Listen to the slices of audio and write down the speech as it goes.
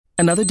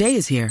Another day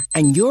is here,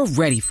 and you're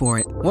ready for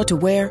it. What to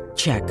wear?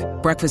 Check.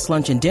 Breakfast,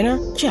 lunch, and dinner?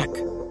 Check.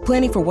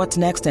 Planning for what's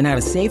next and how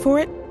to save for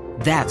it?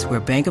 That's where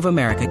Bank of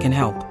America can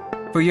help.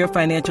 For your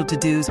financial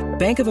to-dos,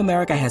 Bank of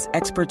America has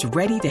experts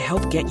ready to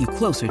help get you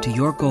closer to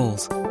your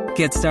goals.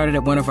 Get started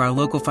at one of our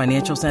local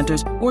financial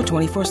centers or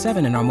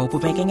 24/7 in our mobile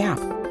banking app.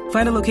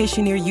 Find a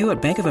location near you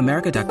at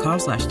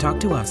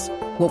bankofamerica.com/talktous.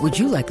 What would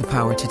you like the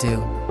power to do?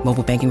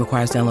 Mobile banking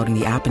requires downloading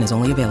the app and is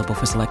only available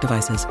for select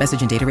devices.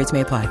 Message and data rates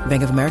may apply.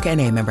 Bank of America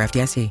N.A., member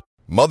FDIC.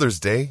 Mother's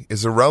Day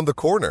is around the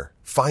corner.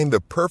 Find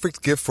the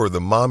perfect gift for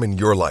the mom in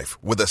your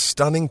life with a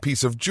stunning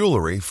piece of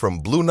jewelry from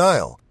Blue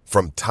Nile.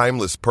 From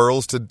timeless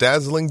pearls to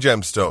dazzling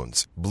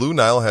gemstones, Blue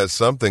Nile has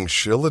something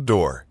she'll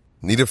adore.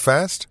 Need it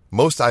fast?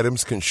 Most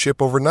items can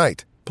ship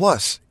overnight.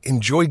 Plus,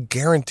 enjoy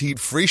guaranteed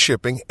free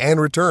shipping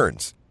and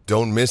returns.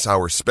 Don't miss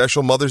our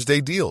special Mother's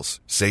Day deals.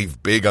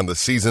 Save big on the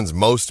season's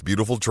most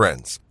beautiful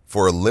trends.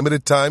 For a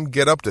limited time,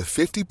 get up to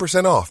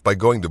 50% off by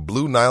going to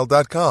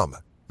BlueNile.com.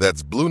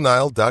 That's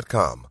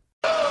BlueNile.com.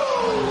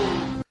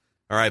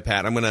 All right,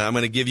 Pat, I'm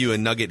gonna give you a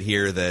nugget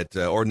here that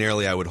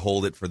ordinarily I would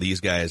hold it for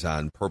these guys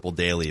on Purple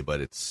Daily,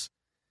 but it's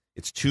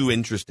too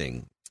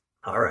interesting.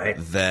 All right.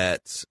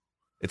 That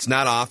it's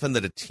not often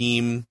that a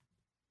team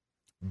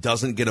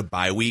doesn't get a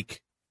bye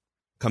week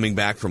coming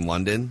back from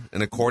London.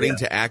 And according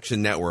to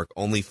Action Network,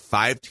 only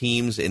 5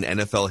 teams in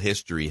NFL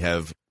history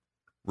have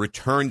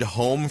returned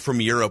home from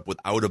Europe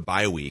without a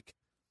bye week.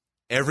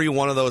 Every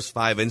one of those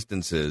 5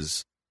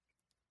 instances,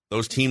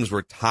 those teams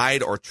were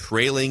tied or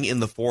trailing in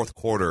the fourth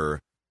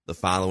quarter the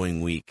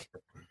following week.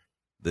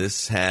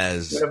 This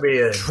has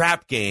a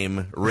trap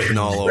game written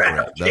all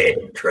over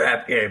it.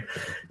 Trap game.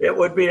 It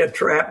would be a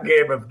trap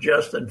game if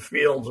Justin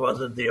Fields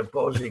wasn't the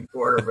opposing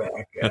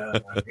quarterback.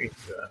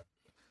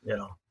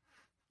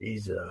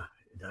 He's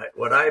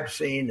what I've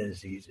seen is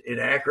he's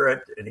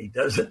inaccurate and he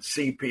doesn't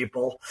see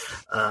people,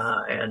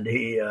 and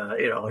he's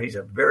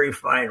a very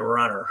fine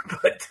runner,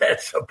 but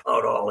that's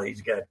about all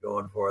he's got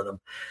going for them.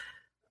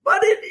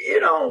 But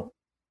the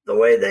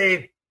way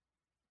they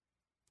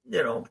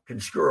can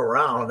screw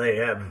around, they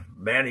have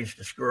managed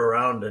to screw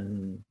around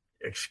and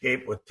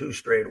escape with 2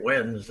 straight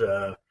wins.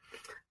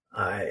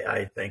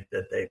 I think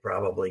that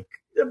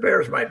the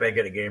Bears might make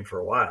it a game for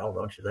a while,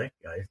 don't you think?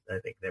 I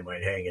think they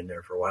might hang in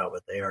there for a while,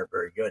 but they aren't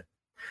very good.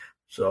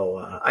 So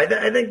I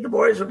think the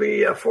boys will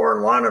be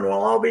 4-1, and we'll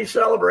all be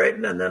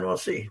celebrating, and then we'll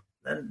see.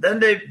 And then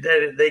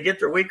they get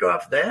their week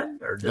off then,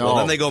 or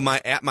then they go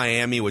at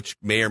Miami, which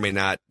may or may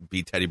not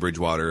be Teddy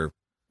Bridgewater.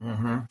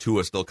 Mm-hmm.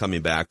 Tua still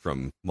coming back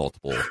from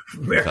multiple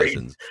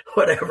concussions.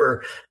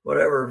 Whatever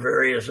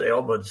various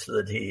ailments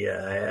that he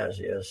has,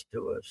 yes,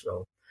 Tua.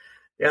 So,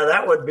 yeah,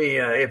 that would be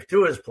if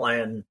Tua's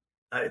playing.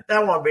 That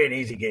won't be an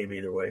easy game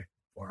either way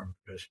for him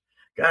because,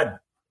 God,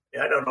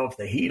 I don't know if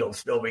the heat will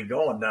still be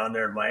going down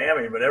there in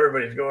Miami, but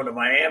everybody's going to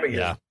Miami.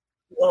 Yeah.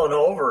 Falling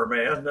over,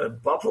 man. The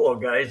Buffalo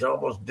guys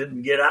almost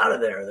didn't get out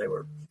of there. They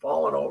were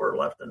falling over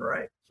left and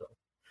right. So,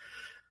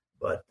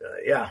 but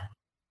yeah.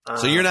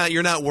 So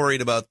you're not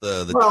worried about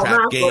the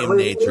trap game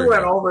nature. We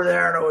went over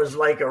there and it was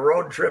like a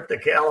road trip to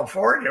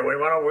California. We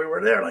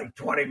were there like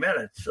 20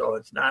 minutes, so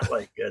it's not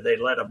like they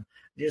let them.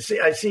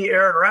 I see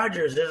Aaron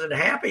Rodgers isn't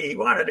happy. He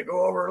wanted to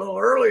go over a little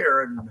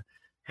earlier and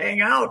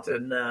hang out,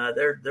 and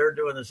they're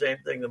doing the same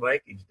thing the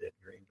Vikings did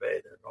in Green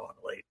Bay. They're going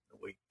late in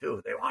the week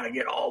too. They want to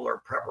get all their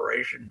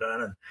preparation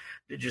done. And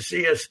did you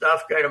see his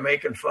stuff kind of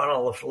making fun of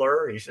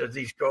LaFleur? He says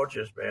these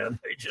coaches, man,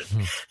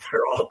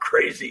 they're all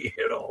crazy,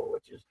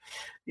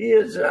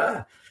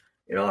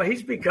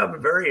 he's become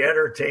very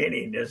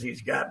entertaining as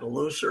he's gotten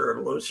looser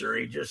and looser.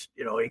 He just,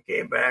 he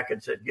came back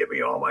and said, give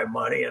me all my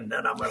money and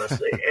then I'm going to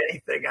say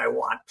anything I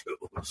want to.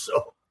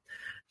 So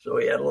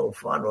he had a little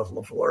fun with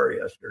LaFleur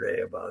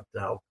yesterday about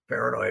how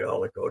paranoid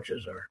all the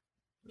coaches are.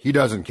 He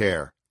doesn't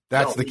care.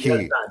 That's the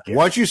key.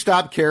 Once you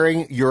stop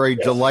caring, you're a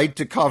delight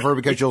to cover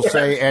because you'll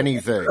say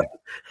anything.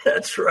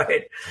 That's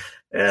right.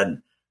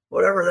 And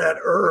whatever that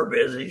herb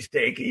is he's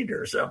taking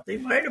or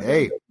something might have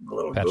been a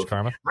little goofy.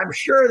 Karma. I'm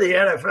sure the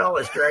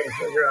NFL is trying to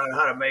figure out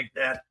how to make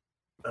that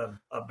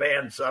a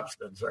banned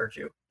substance, aren't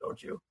you?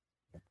 Don't you?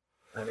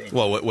 I mean,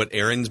 well, what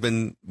Aaron's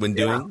been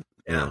doing?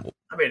 Yeah.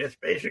 I mean, it's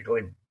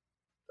basically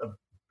an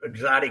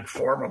exotic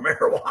form of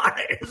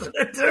marijuana, isn't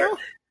it? Well,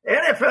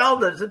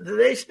 NFL do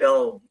they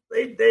still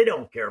they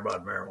don't care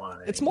about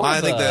marijuana. It's more. I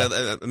think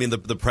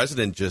the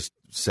president just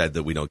said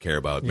that we don't care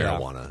about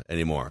marijuana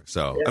anymore.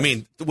 So I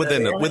mean,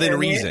 within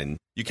reason,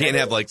 you can't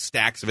have like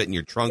stacks of it in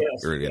your trunk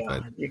or anything.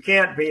 Yeah. You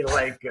can't be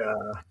like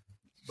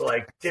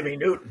Timmy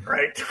Newton,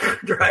 right?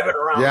 Driving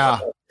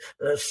around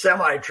with a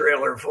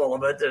semi-trailer full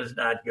of it is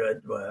not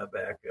good.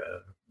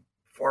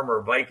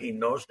 Former Viking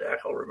nose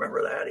tackle,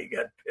 remember that? He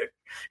got picked.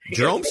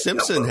 Jerome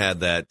Simpson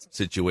had that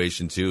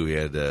situation too. He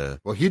had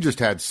he just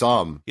had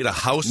some. He had a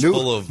house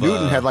full of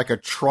Newton had like a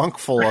trunk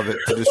full of it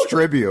to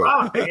distribute.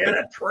 He had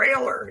a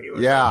trailer. He was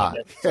in a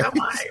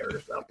semi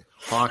or something.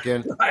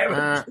 Honking.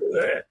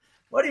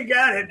 What do you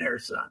got in there,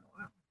 son?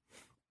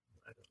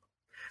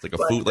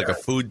 It's like a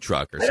food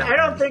truck or something. I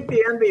don't think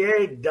the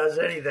NBA does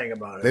anything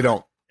about it. They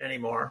don't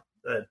anymore.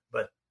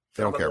 But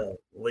Some of care. the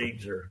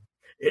leagues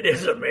it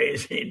is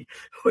amazing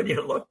when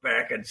you look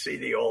back and see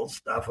the old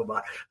stuff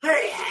about,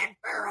 they had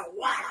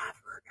marijuana,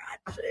 for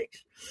God's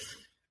sakes.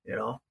 You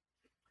know,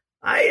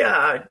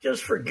 I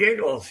just for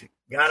giggles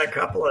got a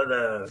couple of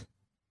the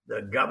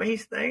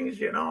gummies things,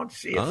 you know, to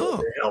see if it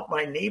would help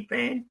my knee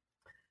pain.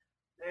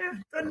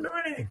 Doesn't do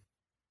anything.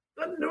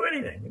 Doesn't do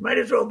anything. You might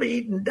as well be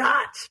eating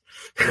dots.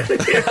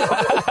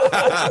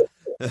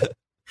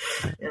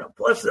 You know,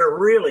 plus they're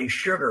really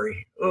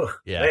sugary. Ugh,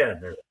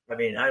 man,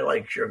 I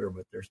like sugar,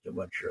 but there's too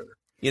much sugar.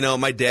 You know,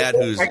 my dad,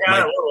 I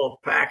got a little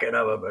packet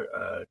of them,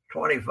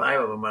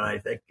 25 of them, and I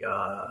think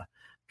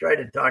tried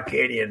to talk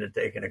Katie into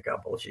taking a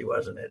couple. She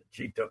wasn't it.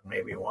 She took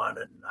maybe one,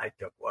 and I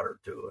took one or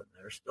two, and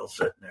they're still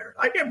sitting there.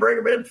 I can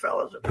bring them in,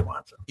 fellas, if you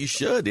want some. You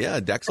should,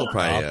 yeah. Dex will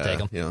probably take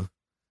them. You know,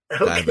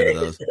 Okay, dive into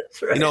those.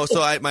 that's right. You know,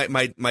 so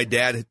my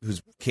dad,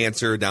 who's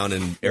cancer down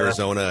in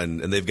Arizona,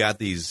 and they've got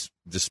these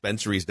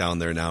dispensaries down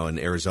there now in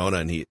Arizona,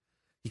 and he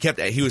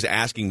was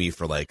asking me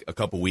for like a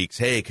couple weeks,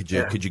 hey, could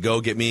you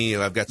go get me?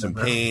 I've got some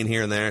pain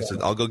here and there. I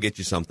said, I'll go get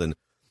you something.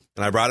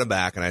 And I brought him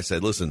back, and I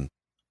said, listen,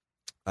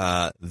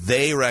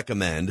 they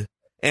recommend,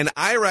 and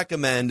I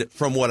recommend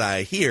from what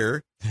I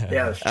hear,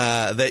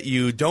 that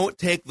you don't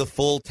take the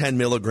full 10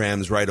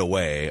 milligrams right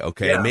away.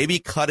 Okay. Yeah. Maybe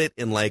cut it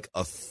in like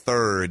a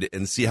third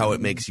and see how it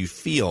makes you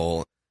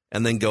feel,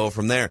 and then go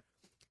from there.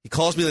 He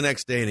calls me the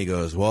next day and he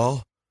goes,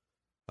 well,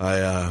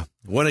 I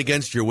went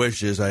against your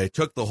wishes. I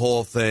took the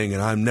whole thing,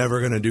 and I'm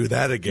never going to do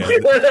that again.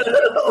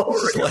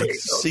 It's really? like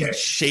see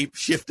shape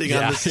shifting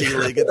on Yeah. the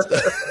ceiling and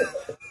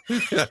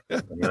stuff.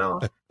 You know,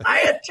 I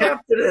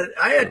attempted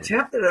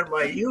it in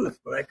my youth,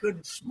 but I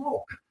couldn't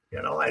smoke.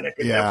 You know, I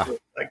could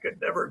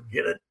never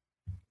get it.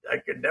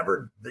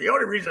 The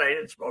only reason I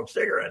didn't smoke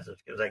cigarettes is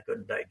because I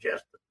couldn't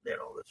digest it, you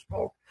know, the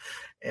smoke,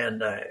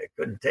 and I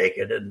couldn't take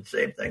it. And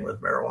same thing with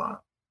marijuana.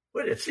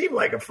 But it seemed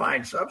like a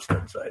fine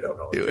substance. I don't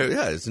know.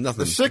 Yeah, it's nothing.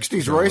 The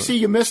 60s, Royce,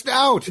 you missed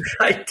out.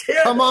 I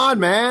did. Come on,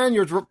 man.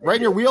 You're right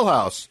in your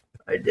wheelhouse.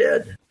 I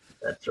did.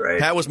 That's right.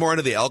 Pat was more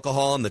into the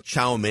alcohol and the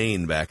chow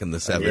mein back in the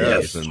 70s.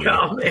 Yes, and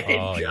chow mein.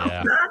 Oh,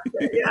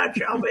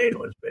 Chow mein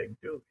was big,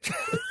 too.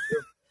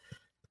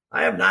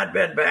 I have not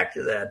been back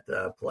to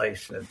that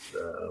place since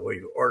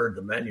we ordered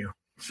the menu.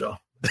 So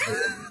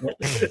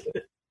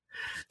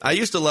I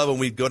used to love when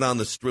we'd go down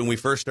the street when we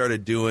first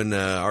started doing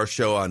our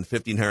show on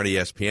 1500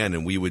 ESPN,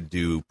 and we would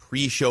do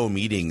pre-show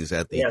meetings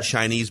at the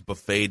Chinese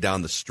buffet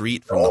down the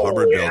street from the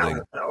Hubbard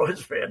building. That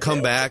was fantastic.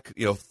 Come back,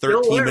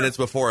 13 minutes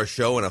before a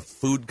show in a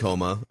food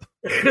coma.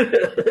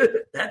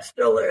 That's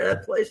still there.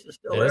 That place is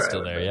still there. It is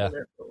still there, yeah.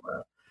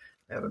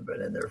 I haven't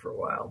been in there for a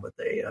while, but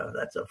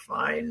that's a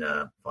fine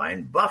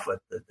buffet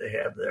that they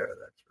have there.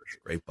 That's for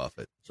sure. Great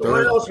buffet. So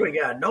what else we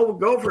got? No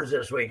Gophers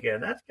this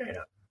weekend. That's kind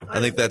of. I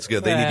think that's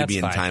good. They need to be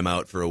in That's fine.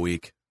 timeout for a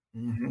week.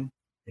 Mm-hmm.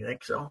 You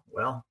think so?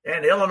 Well,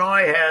 and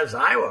Illinois has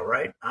Iowa,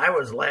 right?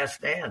 Iowa's last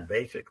stand,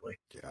 basically.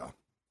 Yeah.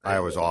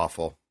 Iowa's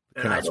awful.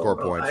 And Cannot score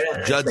points.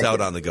 Judd's out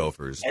on the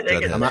Gophers. I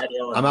think Judd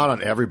I'm out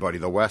on everybody.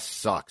 The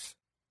West sucks.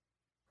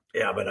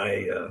 Yeah, but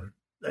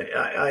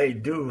I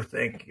do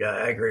think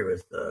I agree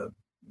with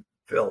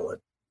Phil that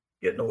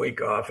getting a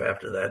week off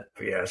after that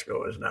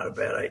fiasco is not a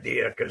bad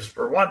idea, because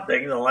for one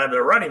thing, they'll have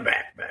their running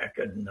back,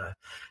 and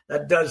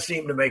that does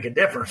seem to make a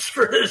difference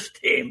for this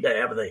team to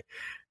have the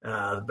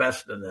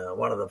best and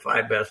one of the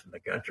 5 best in the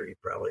country.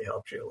 Probably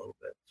helps you a little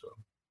bit. So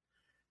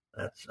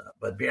that's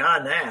but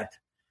beyond that,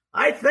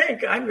 I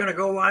think I'm going to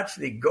go watch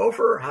the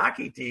Gopher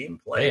hockey team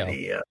play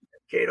the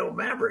Cato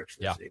Mavericks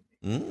this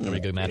evening. Gonna be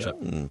a good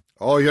matchup.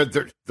 Oh, yeah,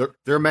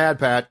 they're mad,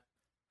 Pat.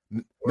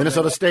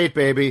 Minnesota State,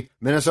 baby.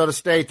 Minnesota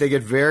State. They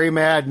get very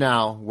mad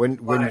now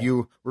when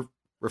you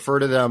refer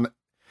to them,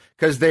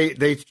 because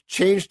they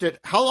changed it.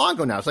 How long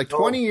ago now? It's like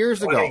 20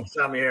 years ago.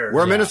 Some years.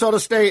 We're Minnesota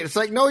State. It's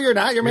like, no, you're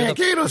not. You're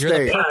Mankato You're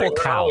State. the purple we'll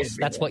cows. always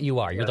be That's there. what you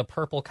are. You're the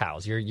purple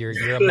cows. You're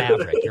a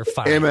maverick. You're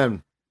fine.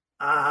 Amen.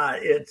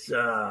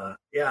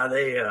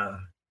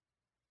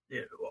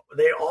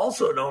 They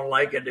also don't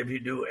like it if you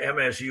do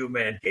MSU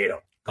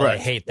Mankato. Oh, I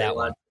hate that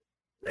one.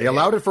 They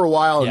allowed it for a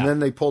while, Yeah. and then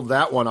they pulled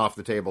that one off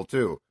the table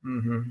too.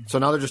 Mm-hmm. So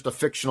now they're just a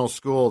fictional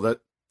school that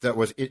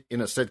was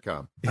in a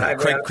sitcom.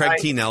 Craig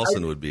T.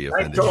 Nelson would be I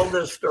offended. told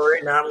this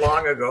story not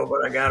long ago,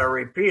 but I got to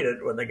repeat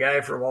it. When the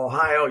guy from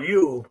Ohio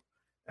U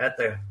at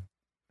the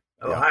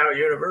Ohio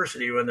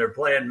University, when they're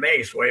playing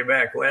Mace way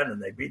back when,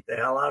 and they beat the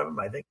hell out of him.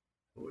 I think,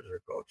 who was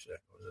their coach then?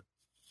 Was it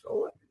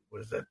Solich?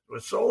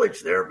 Was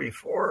Solich there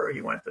before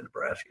he went to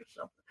Nebraska or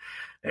something?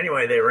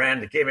 Anyway, they ran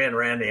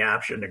the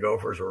option. The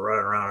Gophers were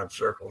running around in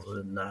circles,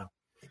 and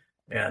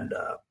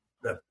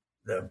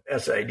the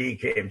SID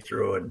came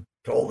through and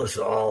told us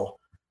all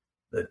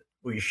that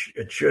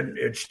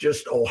it's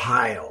just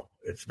Ohio.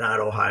 It's not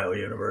Ohio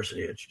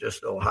University. It's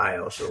just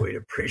Ohio. So we'd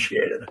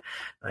appreciate it.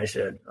 I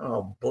said,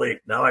 oh, bleep.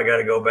 Now I got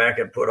to go back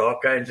and put all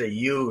kinds of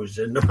U's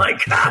into my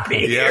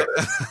copy here.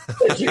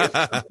 Give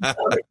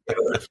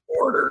us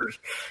orders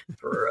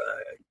for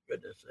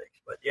goodness sakes.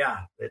 But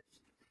yeah,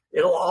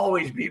 it'll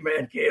always be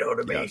Mankato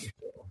to me. Yes.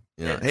 So.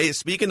 Yeah. Hey,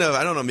 speaking of,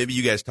 I don't know, maybe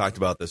you guys talked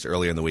about this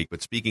earlier in the week,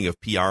 but speaking of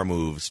PR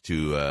moves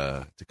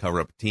to cover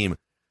up a team,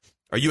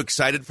 are you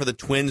excited for the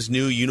Twins'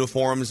 new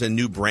uniforms and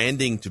new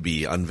branding to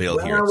be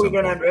unveiled here? When are we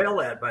going to unveil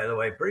that, by the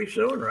way? Pretty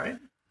soon, right?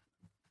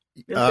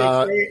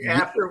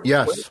 After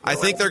yes. I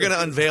think they're going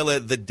to unveil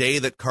it the day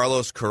that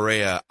Carlos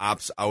Correa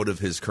opts out of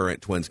his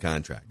current Twins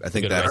contract. I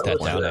think that's that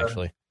the down, plan.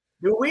 actually.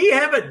 Do we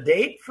have a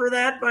date for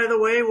that, by the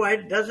way? Why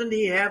doesn't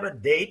he have a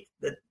date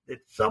that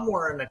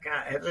somewhere in the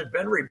has it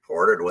been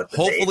reported what the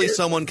Hopefully date is?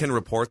 someone can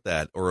report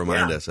that or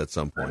remind us at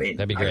some point. I mean,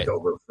 that'd be great.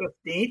 October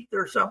 15th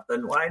or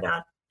something. Why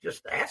not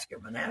just ask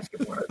him when it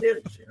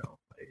is?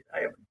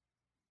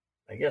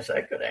 I guess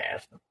I could have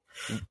asked him.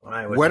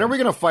 When are we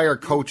going to fire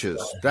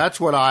coaches? That's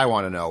what I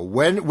want to know.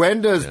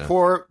 When does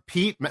poor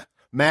Pete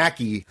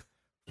Mackey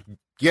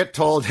get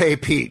told, "Hey,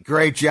 Pete,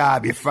 great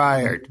job, you're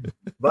fired"?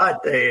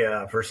 But they,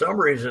 for some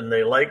reason,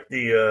 they like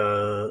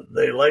the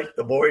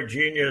boy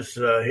genius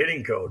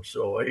hitting coach,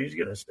 so he's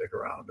going to stick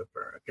around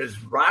apparently.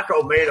 Because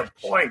Rocco made a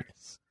point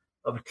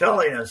of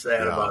telling us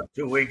that about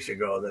 2 weeks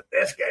ago that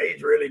this guy,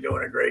 he's really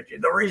doing a great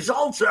job. The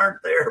results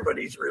aren't there, but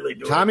he's really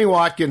doing. Tommy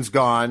Watkins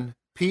gone.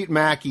 Pete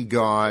Mackey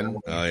gone.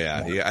 Oh,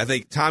 yeah. I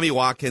think Tommy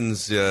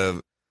Watkins,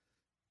 you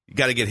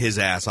got to get his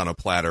ass on a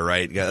platter,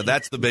 right?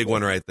 That's the big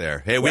one right there.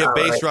 Hey, we have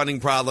base running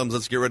problems.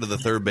 Let's get rid of the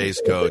third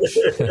base coach.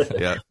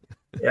 Yeah.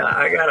 Yeah,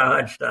 I got a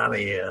hunch,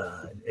 Tommy.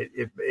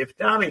 If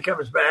Tommy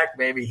comes back,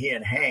 maybe he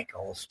and Hank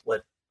will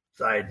split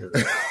sides of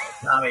the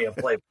Tommy will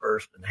play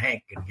first, and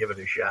Hank can give it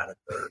a shot at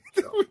third.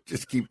 So.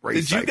 Just keep recycling.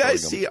 Did you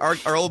guys them. see our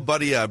old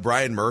buddy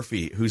Brian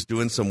Murphy, who's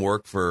doing some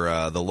work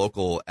for the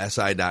local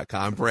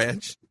SI.com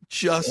branch?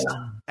 Just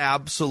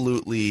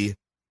absolutely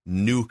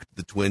nuked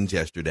the Twins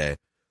yesterday.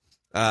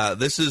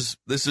 This is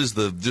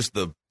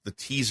the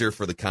teaser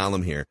for the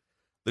column here.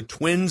 The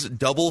Twins'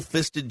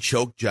 double-fisted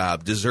choke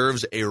job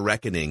deserves a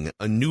reckoning.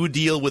 A new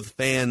deal with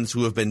fans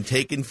who have been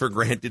taken for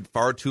granted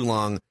far too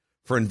long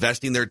for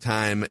investing their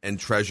time and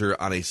treasure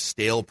on a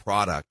stale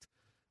product.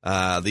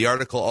 The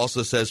article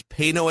also says,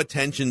 pay no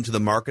attention to the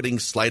marketing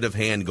sleight of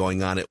hand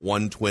going on at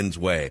One Twins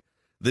Way.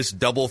 This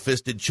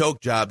double-fisted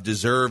choke job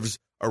deserves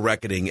a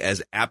reckoning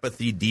as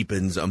apathy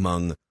deepens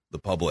among the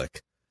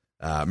public.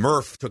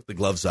 Murph took the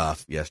gloves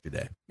off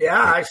yesterday.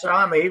 Yeah, I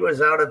saw him. He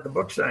was out at the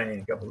book signing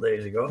a couple of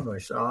days ago, and I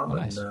saw him.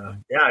 Nice.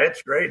 And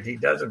it's great. He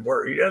doesn't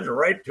work. He doesn't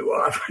write too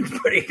often,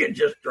 but he can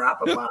just drop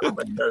a bomb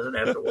and doesn't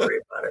have to worry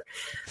about it.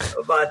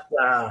 But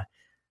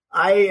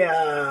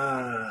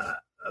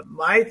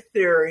my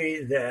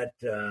theory that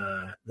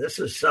this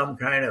is some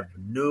kind of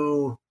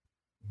new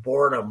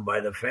boredom by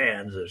the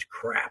fans is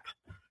crap.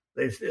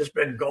 It's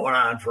been going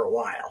on for a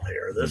while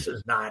here. This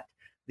is not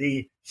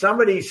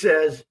somebody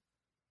says,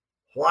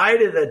 why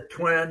do the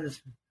Twins,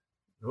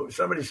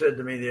 somebody said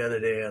to me the other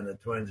day on the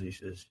Twins, he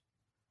says,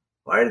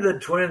 why do the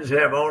Twins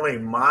have only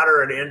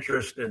moderate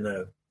interest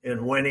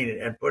in winning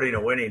and putting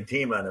a winning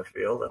team on the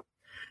field? And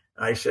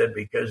I said,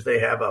 because they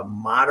have a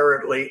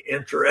moderately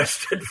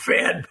interested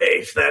fan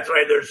base. That's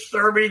why they're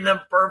serving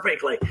them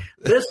perfectly.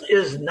 This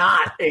is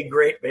not a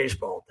great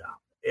baseball town.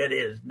 It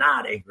is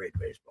not a great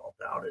baseball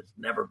town. It's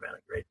never been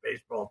a great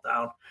baseball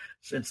town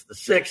since the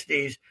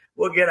 60s.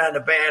 We'll get on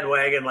the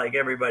bandwagon like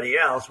everybody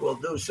else. We'll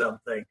do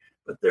something.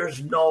 But there's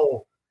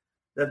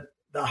the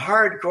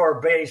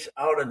hardcore base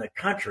out in the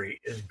country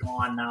is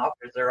gone now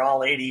because they're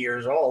all 80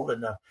 years old.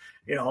 And,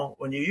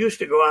 when you used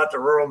to go out to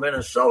rural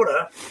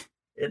Minnesota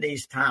in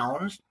these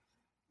towns,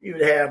 you'd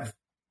have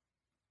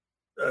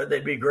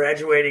they'd be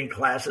graduating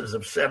classes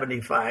of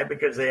 75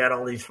 because they had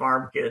all these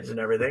farm kids and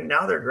everything.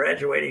 Now they're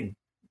graduating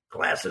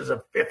classes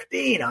of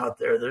 15 out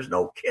there. There's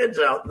no kids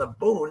out in the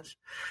boons.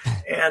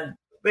 And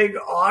big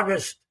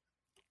August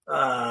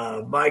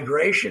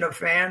migration of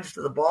fans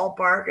to the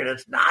ballpark, and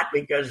it's not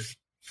because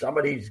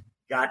somebody's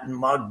gotten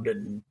mugged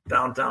in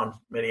downtown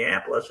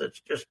Minneapolis. It's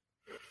just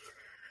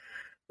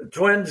the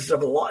Twins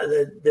have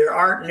there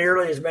aren't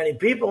nearly as many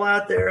people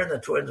out there, and the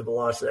Twins have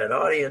lost that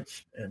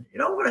audience. And you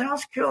know what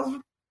else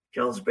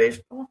kills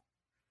baseball?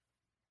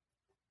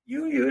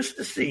 You used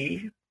to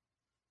see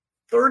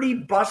 30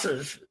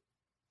 buses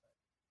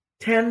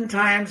 10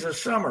 times a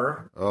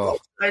summer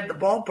outside the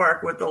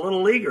ballpark with the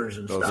little leaguers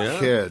and stuff. Those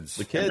kids.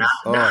 The kids.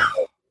 Now,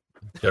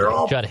 they're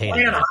all Judd playing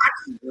hated that.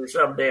 hockey or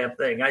some damn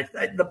thing.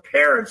 The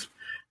parents,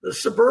 the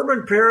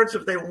suburban parents,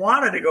 if they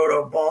wanted to go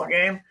to a ball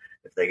game,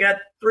 if they got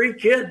 3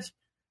 kids,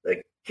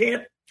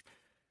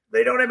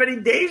 they don't have any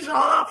days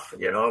off,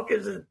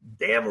 because the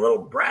damn little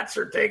brats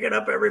are taking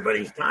up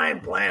everybody's time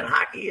playing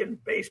hockey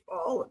and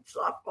baseball and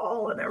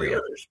softball and every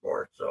other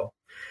sport. So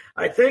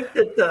I think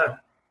that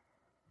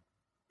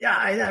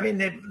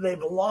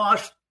they've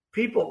lost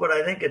people, but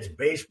I think it's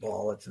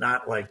baseball. It's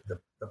not like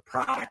the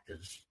product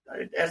is,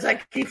 as I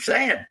keep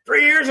saying,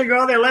 3 years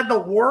ago, they led the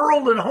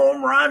world in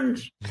home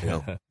runs.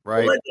 Yeah.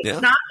 Right.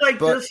 It's not like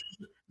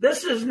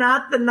this is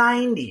not the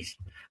 90s.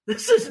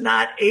 This is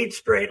not 8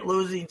 straight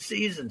losing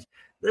seasons.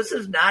 This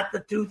is not the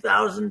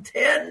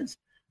 2010s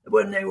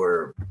when they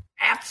were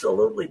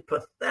absolutely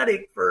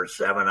pathetic for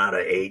 7 out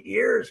of 8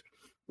 years.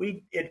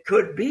 It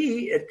could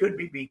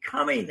be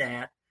becoming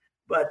that,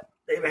 but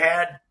they've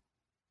had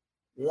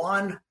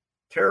one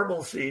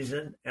terrible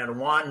season and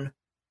one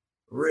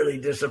really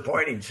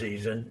disappointing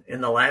season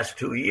in the last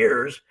 2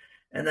 years.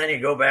 And then you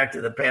go back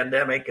to the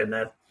pandemic, and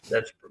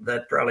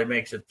that probably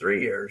makes it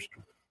 3 years.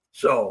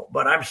 So,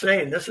 but I'm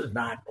saying this is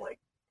not like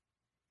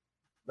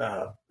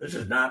the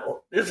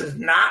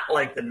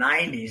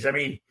 90s. I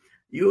mean,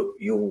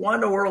 you won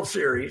the World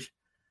Series,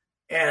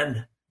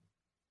 and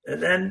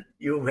then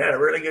you had a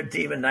really good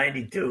team in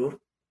 '92,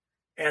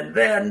 and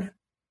then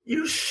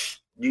you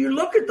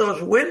look at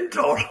those win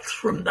totals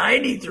from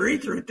 '93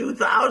 through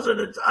 2000.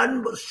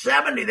 It's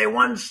 70. They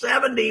won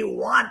 70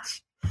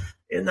 once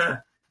in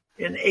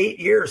 8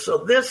 years. So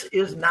this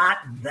is not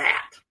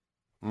that.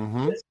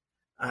 Mm-hmm.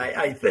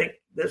 I think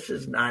this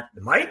is not.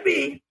 It might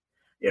be,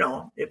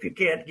 if you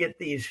can't get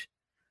these.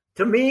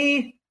 To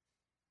me,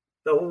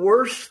 the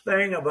worst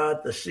thing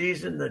about the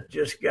season that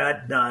just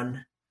got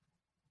done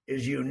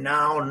is you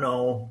now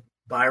know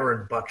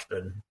Byron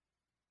Buxton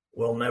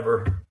will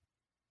never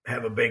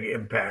have a big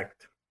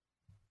impact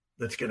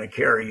that's going to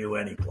carry you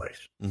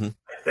anyplace. Mm-hmm.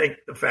 I think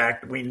the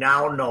fact we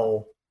now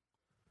know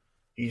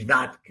he's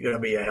not going to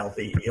be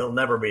he'll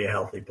never be a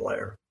healthy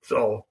player.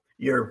 So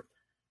you're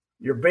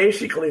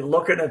basically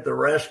looking at the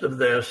rest of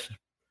this,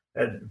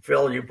 and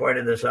Phil, you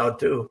pointed this out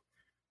too.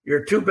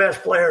 Your two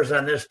best players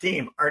on this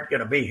team aren't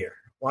going to be here.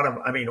 One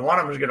of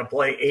them is going to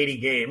play 80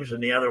 games,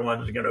 and the other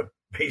one is going to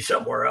be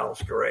somewhere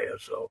else, Correa.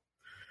 So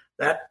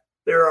that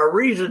there are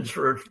reasons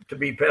to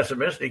be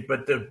pessimistic,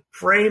 but to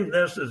frame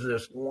this as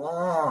this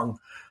long,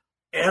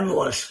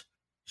 endless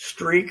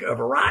streak of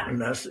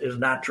rottenness is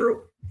not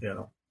true.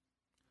 Right?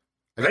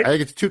 I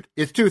think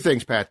it's two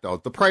things, Pat. Though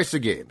the price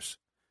of games.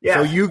 Yeah.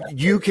 So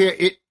you can't.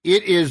 It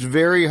is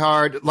very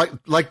hard.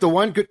 Like the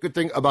one good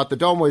thing about the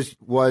Dome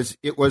was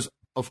it was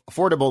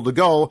affordable to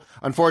go.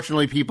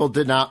 Unfortunately, people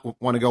did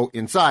not want to go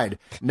inside.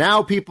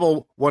 Now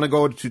people want to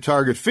go to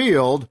Target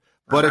Field,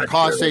 but it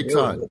costs a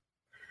ton.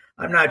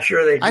 I'm not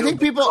sure they do. I think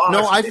people.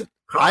 I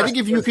think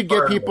if you could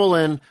get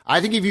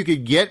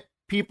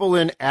people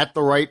in, at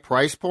the right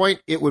price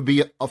point, it would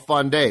be a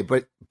fun day.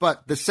 But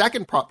the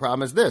second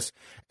problem is this,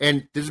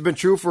 and this has been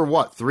true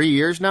for 3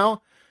 years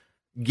now.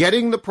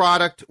 Getting the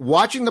product,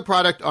 watching the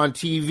product on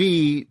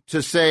TV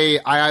to say,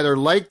 I either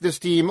like this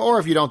team, or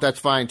if you don't, that's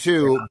fine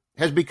too,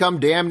 has become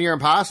damn near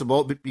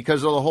impossible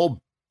because of the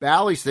whole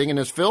Bally's thing. And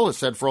as Phil has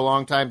said for a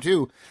long time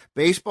too,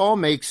 baseball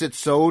makes it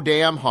so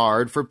damn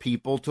hard for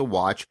people to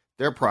watch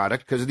their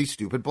product because of these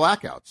stupid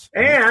blackouts.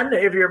 And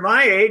if you're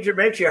my age, it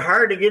makes you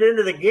hard to get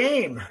into the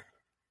game.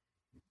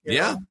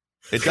 It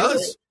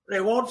does.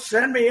 They won't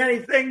send me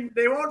anything.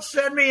 They won't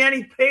send me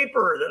any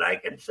paper that I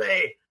can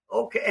say,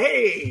 okay,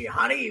 hey,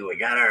 honey, we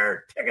got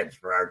our tickets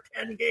for our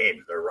 10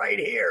 games. They're right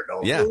here.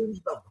 Don't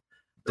lose them.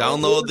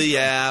 Download the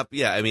app.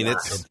 Yeah, I mean,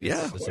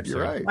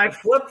 you're right. My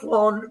flip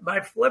phone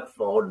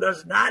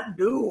does not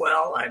do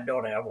well. I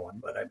don't have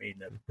one, but I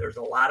mean, there's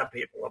a lot of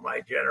people of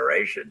my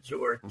generations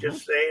who are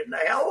just saying, the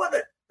hell with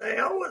it. The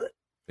hell with it.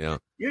 Yeah.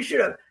 You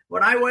should have.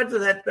 When I went to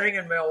that thing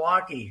in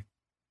Milwaukee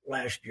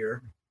last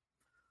year,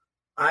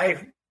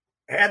 I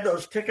had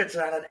those tickets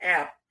on an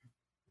app.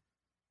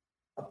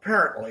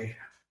 Apparently,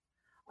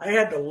 I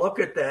had to look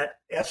at that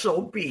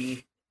SOB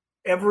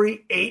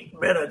every 8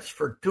 minutes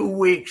for 2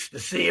 weeks to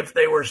see if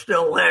they were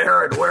still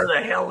there and where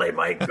the hell they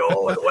might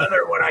go and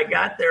whether when I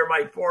got there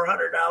my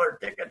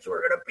 $400 tickets were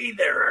going to be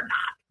there or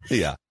not.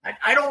 Yeah.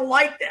 I don't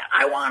like that.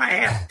 I want to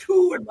have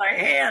two in my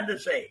hand to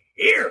say,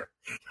 here.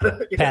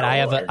 Pat, I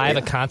have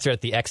a concert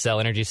at the XL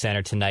Energy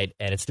Center tonight,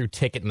 and it's through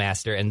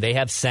Ticketmaster, and they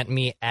have sent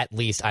me at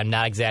least, I'm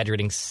not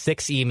exaggerating,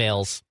 6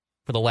 emails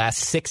for the last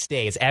 6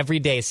 days, every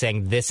day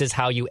saying, this is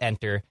how you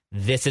enter,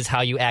 this is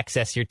how you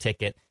access your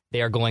ticket.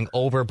 They are going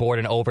overboard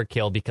and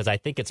overkill because I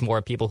think it's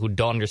more people who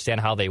don't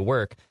understand how they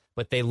work,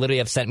 but they literally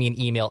have sent me an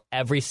email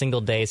every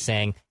single day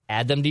saying,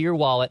 add them to your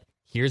wallet,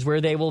 here's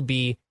where they will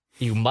be,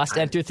 you must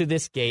enter through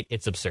this gate.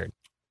 It's absurd.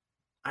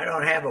 I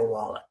don't have a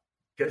wallet.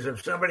 Because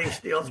if somebody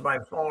steals my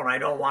phone, I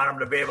don't want them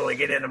to be able to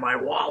get into my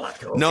wallet.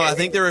 Okay? No, I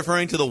think they're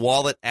referring to the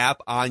wallet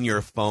app on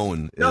your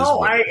phone. No,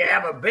 I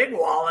have a big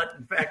wallet.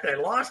 In fact, I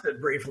lost it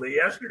briefly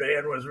yesterday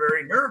and was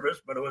very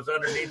nervous, but it was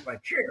underneath my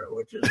chair,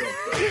 which is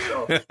okay.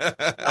 So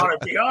out at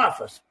the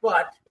office.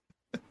 But,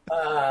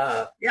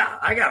 yeah,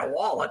 I got a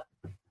wallet,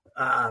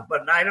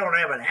 but I don't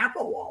have an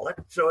Apple wallet.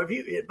 So if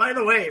you, by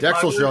the way,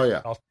 Dex will show you.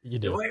 You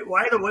do.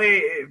 By the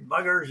way,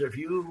 buggers, if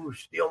you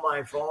steal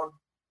my phone,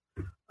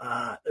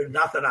 there's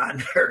nothing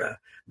on there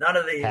none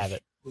of these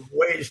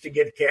ways to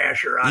get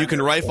cash or on. You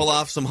can rifle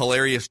off some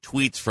hilarious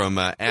tweets from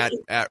at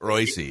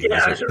Royce.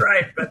 Yeah, that's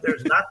right. But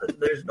there's nothing.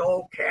 There's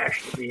no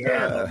cash to be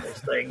had on this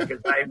thing because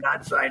I'm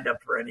not signed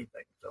up for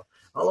anything. So,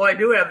 although I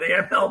do have the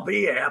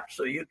MLB app,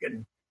 so you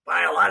can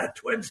buy a lot of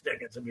Twins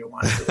tickets if you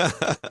want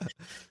to.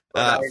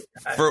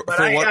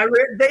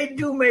 They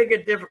do make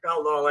it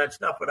difficult, all that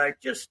stuff. But I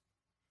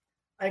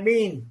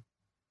mean.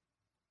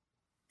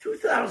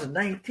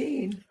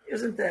 2019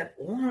 isn't that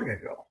long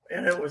ago,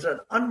 and it was an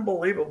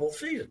unbelievable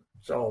season.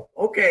 So,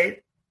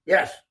 okay,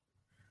 yes,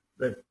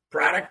 the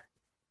product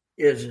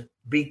is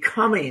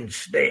becoming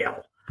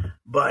stale,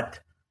 but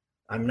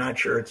I'm not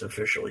sure it's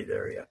officially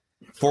there yet.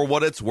 For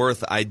what it's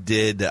worth, I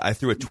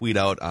threw a tweet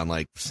out on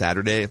like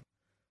Saturday.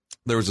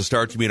 There was a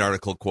Star Tribune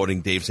article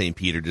quoting Dave St.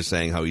 Peter just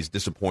saying how he's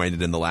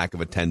disappointed in the lack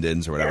of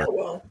attendance or whatever. Yeah,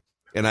 well,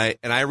 and I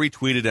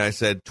retweeted and I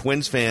said,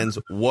 Twins fans,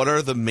 what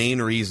are the main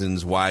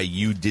reasons why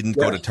you didn't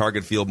go to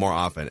Target Field more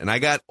often? And I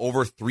got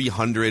over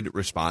 300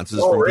 responses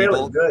from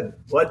people. Good.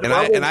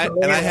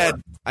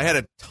 I had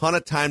a ton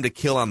of time to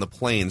kill on the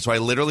plane, so I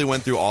literally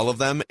went through all of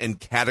them and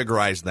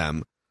categorized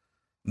them.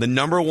 The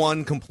number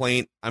one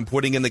complaint I'm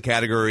putting in the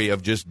category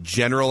of just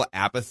general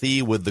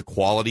apathy with the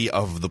quality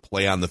of the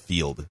play on the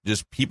field.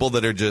 Just people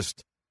that are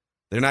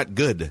they're not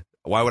good.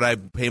 Why would I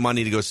pay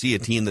money to go see a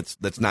team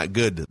that's not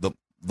good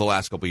the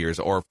last couple of years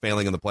or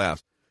failing in the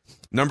playoffs?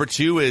 Number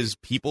two is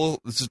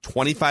this is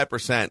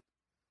 25%,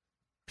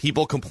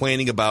 people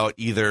complaining about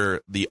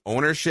either the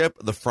ownership,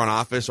 the front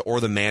office,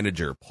 or the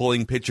manager,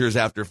 pulling pitchers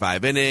after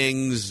 5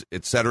 innings,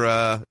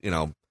 etc.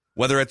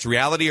 Whether it's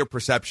reality or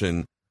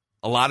perception,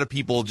 a lot of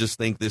people just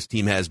think this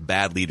team has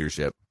bad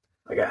leadership.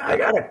 I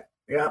got it.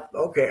 Yeah,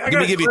 okay. Let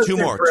me give you two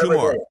more.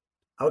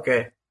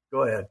 Okay,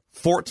 go ahead.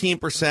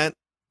 14%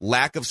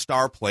 lack of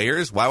star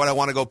players. Why would I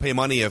want to go pay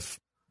money if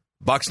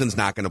Buxton's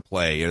not going to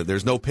play?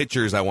 There's no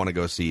pitchers I want to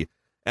go see.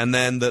 And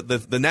then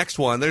the next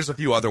one, there's a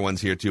few other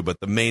ones here too, but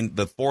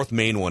the fourth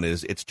main one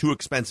is it's too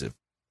expensive.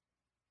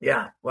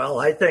 Yeah, well,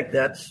 I think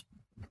that's,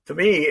 to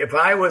me, if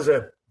I was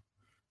in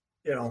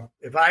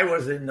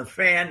the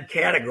fan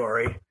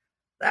category,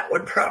 that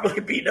would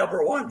probably be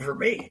number one for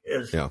me. I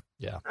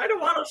don't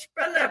want to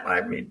spend that.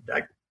 I mean,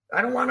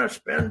 I don't want to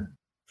spend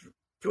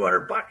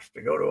 $200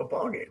 to go to a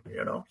ball game,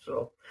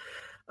 So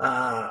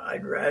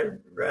I'd rather,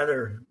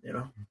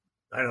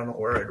 I don't know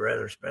where I'd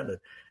rather spend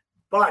it.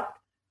 But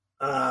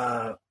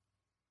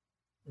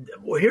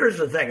here's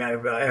the thing. I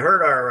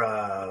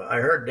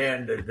heard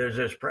Dan. There's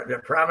this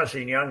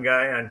promising young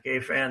guy on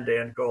KFan,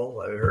 Dan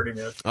Cole. I heard him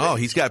yesterday. Oh,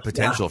 he's got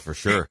potential for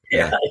sure.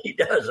 Yeah, he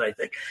does. I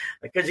think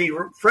because he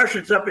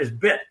freshens up his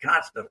bit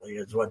constantly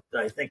is what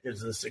I think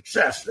is the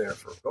success there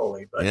for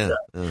Coley. But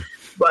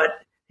but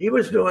he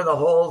was doing the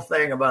whole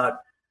thing about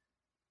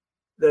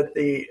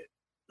that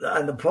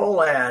on the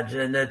poll ads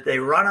and that they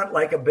run it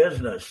like a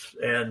business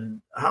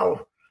and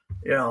how.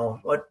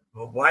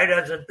 Why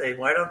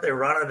don't they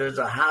run it as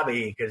a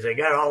hobby? Because they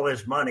got all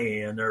this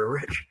money and they're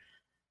rich.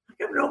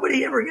 How come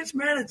nobody ever gets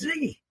mad at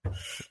Ziggy?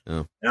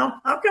 Oh.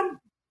 How come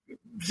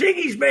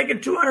Ziggy's making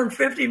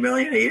 $250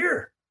 million a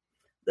year?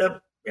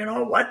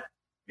 What?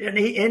 And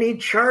he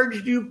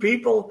charged you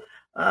people.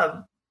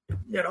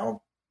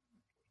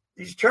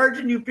 He's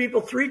charging you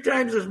people 3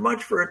 times as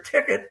much for a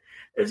ticket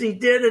as he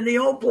did in the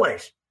old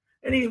place,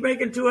 and he's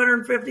making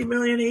 $250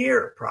 million a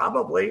year,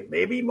 probably,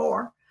 maybe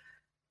more.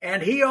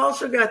 And he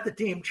also got the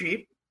team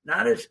cheap,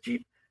 not as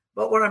cheap.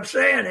 But what I'm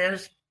saying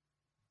is,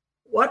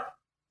 what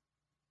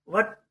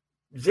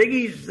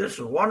Ziggy's this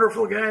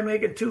wonderful guy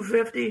making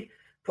 $250.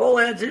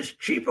 Pohlads this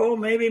cheapo,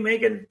 maybe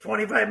making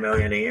 $25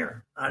 million a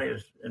year on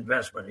his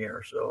investment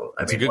here. So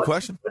that's a good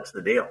question. What's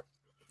the deal?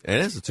 It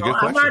is. It's a good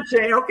question. I'm not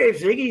saying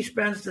Ziggy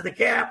spends to the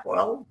cap.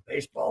 Well,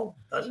 baseball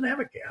doesn't have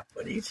a cap,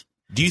 but he's.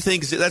 Do you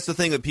think that's the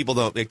thing that people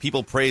don't? Like,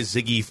 people praise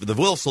Ziggy for the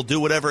Wilfs will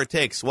do whatever it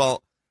takes.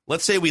 Well.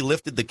 Let's say we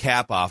lifted the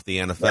cap off the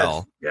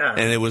NFL, and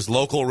it was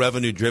local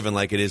revenue driven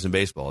like it is in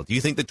baseball. Do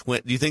you think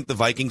the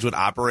Vikings would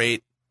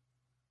operate,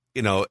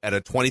 at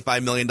a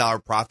 $25 million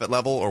profit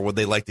level, or would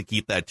they like to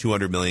keep that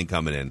 $200 million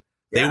coming in?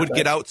 They would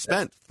get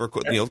outspent.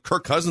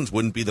 Kirk Cousins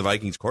wouldn't be the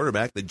Vikings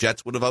quarterback. The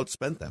Jets would have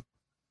outspent them.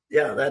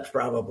 Yeah, that's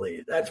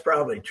probably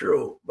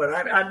true. But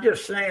I'm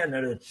just saying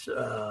that it's,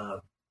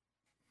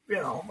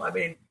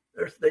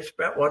 they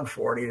spent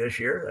 $140 this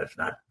year. That's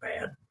not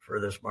bad for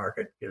this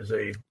market because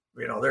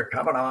they're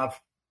coming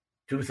off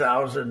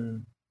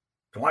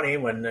 2020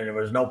 when there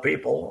was no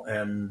people,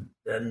 and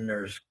then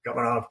there's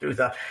coming off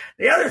 2000.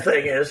 The other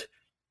thing is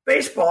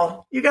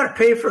baseball. You got to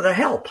pay for the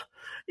help.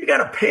 You got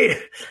to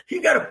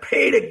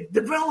pay to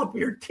develop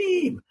your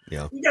team.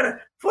 Yeah.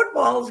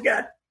 Football's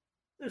got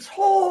this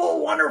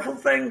whole wonderful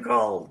thing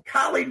called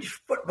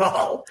college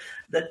football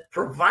that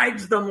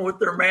provides them with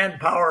their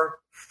manpower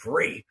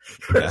free.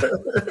 Yeah.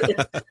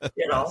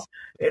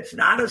 It's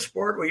not a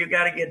sport where you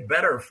got to get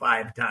better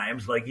 5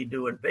 times like you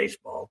do in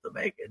baseball to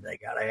make it. They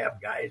got to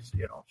have guys,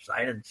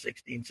 signing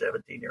 16,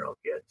 17-year-old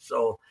kids.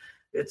 So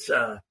it's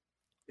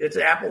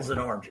apples and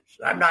oranges.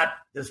 I'm not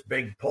this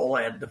big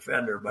Pohlad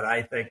defender, but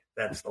I think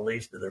that's the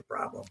least of their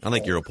problems. I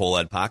think you're a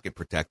Pohlad pocket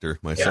protector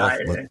myself.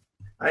 Yeah,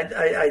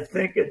 I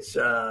think it's,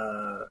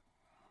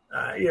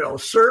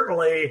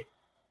 certainly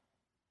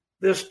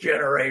this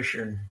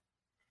generation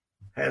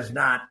has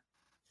not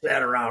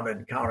sat around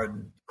and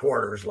counted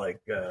quarters like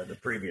the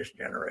previous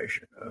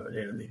generation.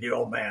 The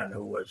old man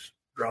who was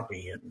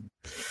grumpy and,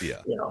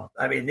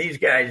 these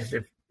guys,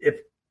 if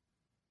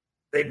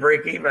they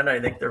break even, I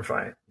think they're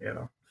fine,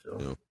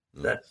 So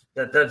that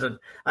doesn't.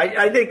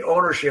 I think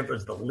ownership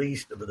is the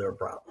least of their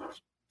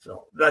problems.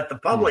 So that the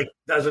public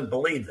doesn't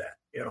believe that.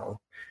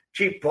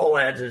 Cheap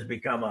Pohlads has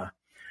become a.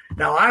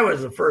 Now I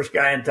was the first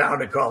guy in town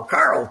to call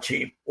Carl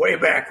cheap way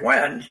back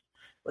when,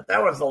 But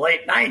that was the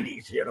late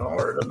 90s,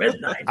 or the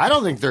mid 90s. I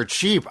don't think they're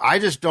cheap. I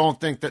just don't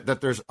think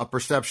that there's a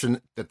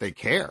perception that they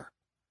care.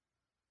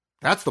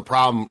 That's the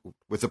problem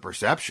with the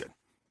perception.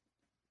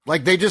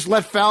 Like, they just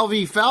let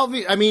Falvey.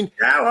 I mean,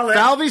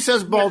 Falvey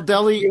says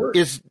Baldelli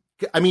is.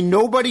 I mean,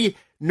 nobody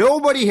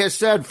has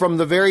said from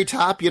the very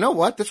top, you know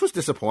what? This was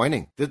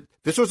disappointing.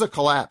 This was a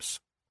collapse.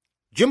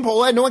 Jim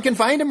Pohlad, no one can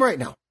find him right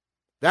now.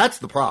 That's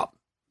the problem.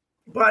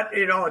 But,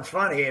 it's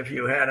funny if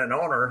you had an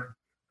owner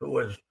who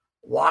was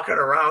walking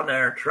around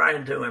there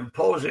trying to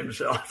impose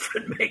himself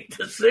and make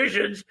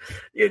decisions,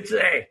 you'd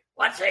say,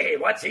 what's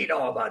he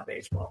know about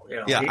baseball?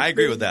 Yeah, I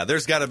agree with that.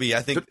 There's got to be,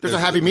 I think there's a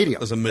happy medium.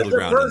 There's a middle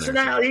ground in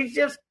there.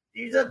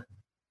 He's a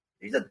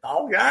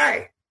dull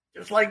guy,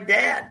 just like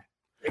Dad,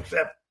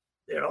 except,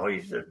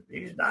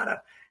 he's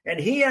not and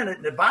he and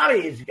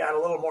Bobby's got a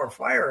little more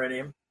fire in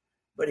him,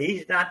 but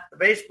he's not the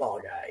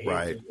baseball guy.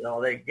 Right.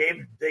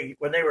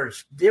 When they were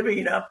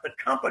divvying up the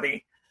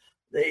company,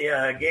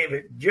 they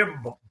gave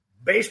Jim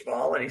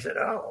baseball, and he said,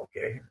 "Oh,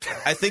 okay."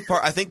 I think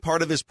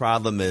part of his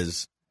problem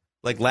is,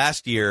 like,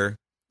 last year.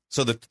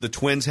 So the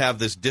Twins have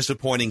this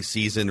disappointing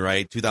season,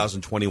 right?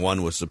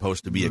 2021 was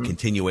supposed to be a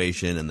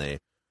continuation, and they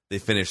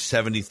finished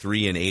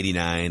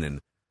 73-89. And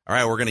all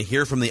right, we're going to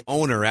hear from the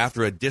owner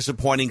after a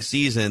disappointing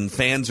season.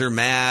 Fans are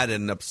mad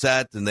and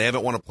upset, and they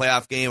haven't won a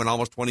playoff game in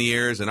almost 20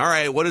 years. And all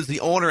right, what does the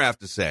owner have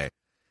to say?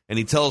 And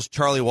he tells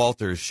Charlie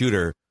Walters,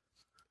 shooter,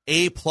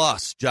 A+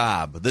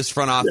 job. This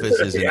front office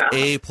is an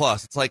A+.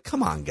 It's like,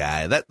 come on,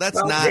 guy. That's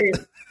not.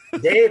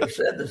 Dave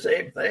said the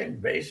same thing.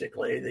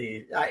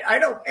 Basically,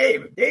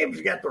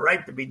 Dave's got the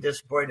right to be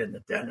disappointed in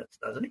attendance,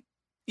 doesn't he?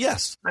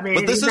 Yes, I mean,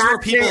 but this is where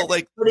people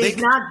but he's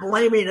not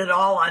blaming it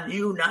all on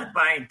you not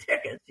buying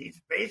tickets. He's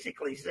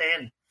basically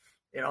saying,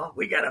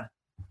 we got to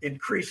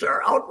increase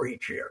our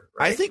outreach here.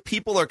 Right? I think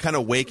people are kind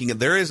of waking up.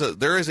 There is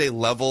a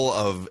level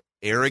of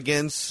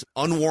arrogance,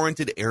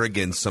 unwarranted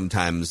arrogance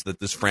sometimes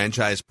that this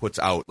franchise puts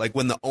out. Like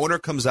when the owner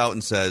comes out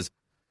and says,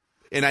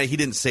 and he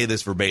didn't say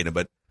this verbatim,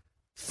 but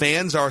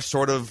fans are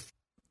sort of,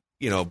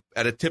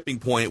 at a tipping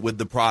point with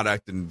the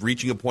product and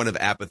reaching a point of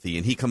apathy.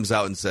 And he comes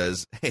out and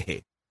says,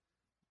 hey,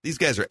 these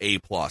guys are A+,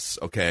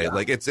 okay? Yeah.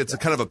 Like it's a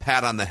kind of a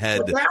pat on the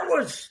head. But that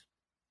was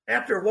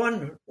after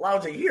one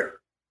lousy year,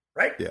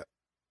 right? Yeah.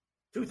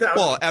 2000.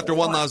 Well, after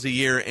one lousy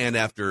year and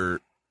after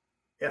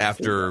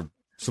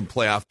some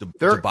playoff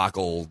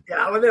debacle.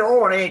 Yeah, well, they're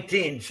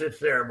 0-18 sits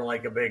there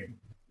like a big,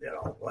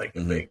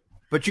 a big.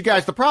 But you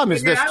guys, the problem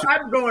is this.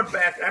 I'm going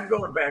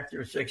back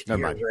through 60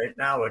 years right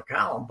now with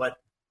Colin, but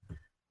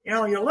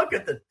you look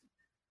at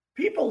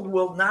people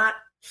will not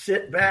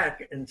sit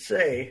back and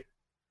say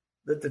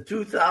that the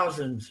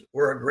 2000s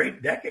were a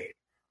great decade.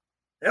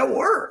 There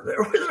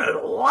was a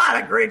lot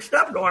of great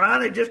stuff going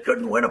on. They just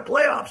couldn't win a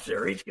playoff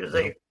series because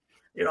they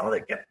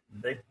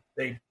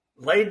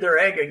laid their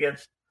egg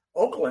against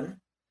Oakland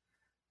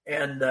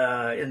and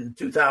in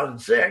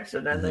 2006,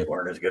 and then they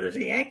weren't as good as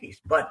the Yankees.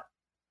 But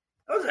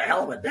that was a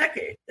hell of a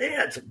decade. They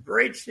had some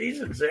great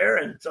seasons there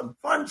and some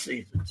fun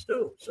seasons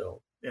too.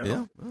 So,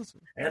 And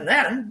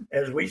then,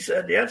 as we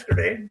said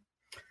yesterday,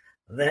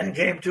 then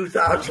came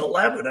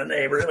 2011, and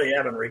they really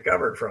haven't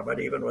recovered from it,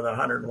 even with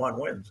 101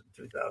 wins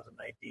in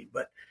 2019.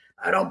 But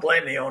I don't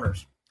blame the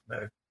owners.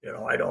 I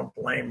don't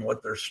blame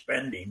what they're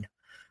spending.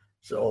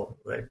 So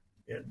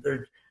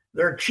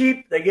they're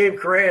cheap. They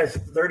gave Correa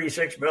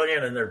 $36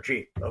 million, and they're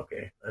cheap.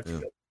 Okay, that's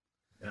good.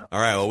 Yeah.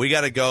 All right, well, we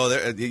got to go.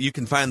 There, you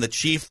can find the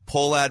Chief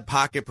Pohlad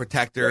Pocket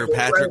Protector,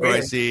 Patrick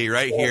Royce,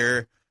 right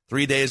here,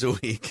 3 days a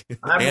week.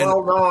 I'm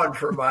well known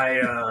for my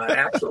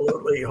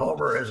absolutely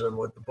homerism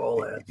with the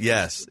Pohlads.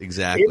 Yes,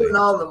 exactly. Even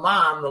though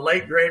the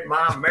late, great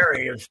mom,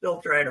 Mary, is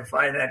still trying to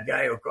find that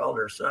guy who called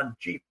her son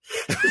cheap.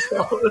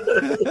 So,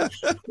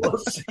 we'll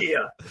see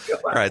you.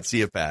 All right, see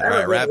you, Pat. All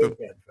right,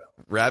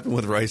 Rapping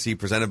with Royce,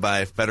 presented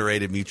by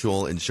Federated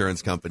Mutual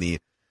Insurance Company.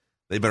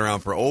 They've been around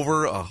for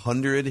over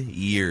 100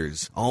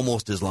 years,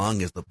 almost as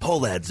long as the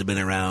Pohlads have been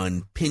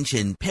around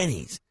pinching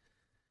pennies.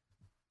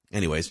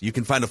 Anyways, you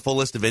can find a full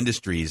list of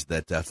industries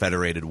that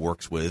Federated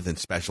works with and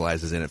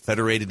specializes in at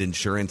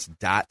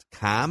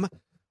federatedinsurance.com,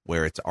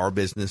 where it's our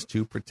business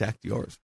to protect yours.